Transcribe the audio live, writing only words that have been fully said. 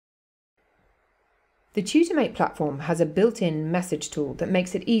The TutorMate platform has a built-in message tool that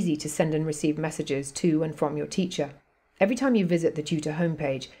makes it easy to send and receive messages to and from your teacher. Every time you visit the Tutor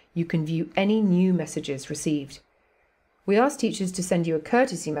homepage, you can view any new messages received. We ask teachers to send you a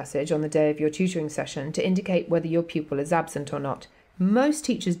courtesy message on the day of your tutoring session to indicate whether your pupil is absent or not. Most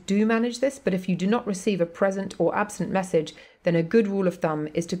teachers do manage this, but if you do not receive a present or absent message, then a good rule of thumb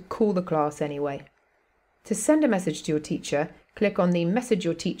is to call the class anyway. To send a message to your teacher, click on the Message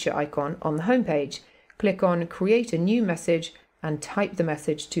Your Teacher icon on the homepage. Click on Create a New Message and type the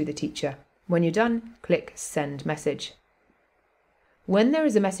message to the teacher. When you're done, click Send Message. When there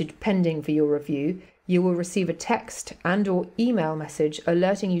is a message pending for your review, you will receive a text and/or email message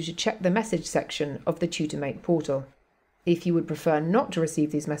alerting you to check the message section of the TutorMate portal. If you would prefer not to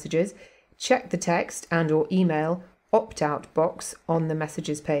receive these messages, check the text and/or email opt-out box on the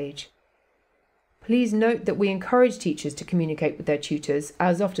messages page. Please note that we encourage teachers to communicate with their tutors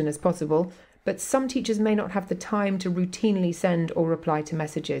as often as possible, but some teachers may not have the time to routinely send or reply to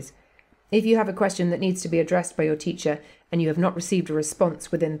messages. If you have a question that needs to be addressed by your teacher and you have not received a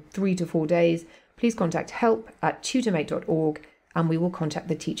response within 3 to 4 days, please contact help@tutormate.org and we will contact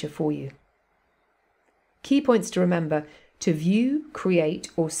the teacher for you. Key points to remember: to view,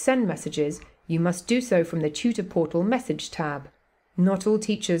 create or send messages, you must do so from the Tutor Portal Message tab. Not all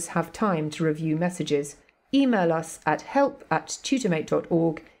teachers have time to review messages. Email us at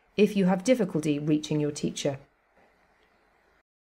help@tutormate.org if you have difficulty reaching your teacher.